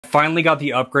Finally got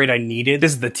the upgrade I needed.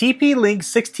 This is the TP-Link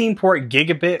 16-port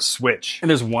Gigabit switch. And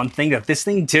there's one thing that this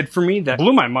thing did for me that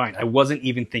blew my mind. I wasn't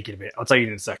even thinking of it. I'll tell you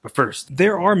in a sec. But first,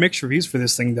 there are mixed reviews for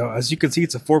this thing though. As you can see,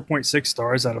 it's a 4.6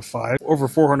 stars out of 5, over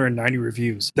 490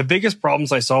 reviews. The biggest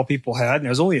problems I saw people had, and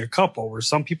there's only a couple, were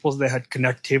some people that had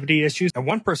connectivity issues. And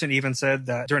one person even said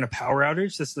that during a power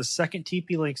outage, this is the second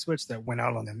TP-Link switch that went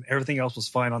out on them. Everything else was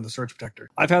fine on the surge protector.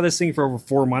 I've had this thing for over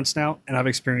 4 months now, and I've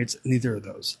experienced neither of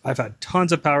those. I've had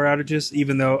tons of power outages,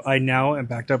 even though I now am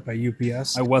backed up by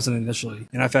UPS. I wasn't initially,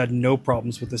 and I've had no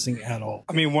problems with this thing at all.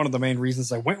 I mean, one of the main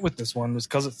reasons I went with this one was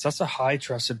because it's such a high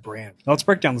trusted brand. Now let's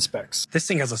break down the specs. This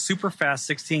thing has a super fast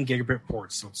 16 gigabit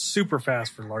port, so it's super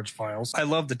fast for large files. I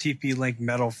love the TP-Link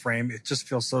metal frame. It just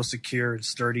feels so secure and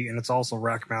sturdy, and it's also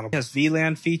rack mountable. It has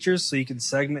VLAN features, so you can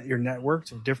segment your network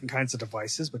to different kinds of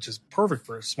devices, which is perfect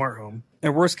for a smart home.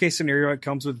 In worst case scenario, it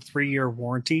comes with a 3-year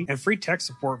warranty and free tech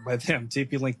support by them,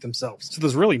 TP-Link themselves. So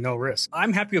there's really no risk.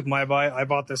 I'm happy with my buy. I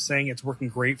bought this thing. It's working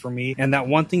great for me. And that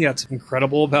one thing that's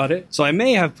incredible about it, so I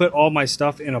may have put all my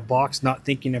stuff in a box not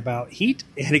thinking about heat,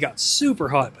 and it got super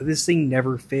hot, but this thing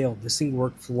never failed. This thing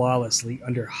worked flawlessly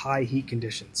under high heat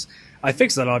conditions. I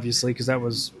fixed that obviously because that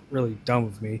was really dumb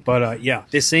of me. But yeah,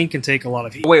 this thing can take a lot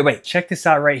of heat. Wait, check this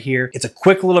out right here. It's a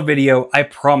quick little video. I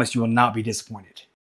promise you will not be disappointed.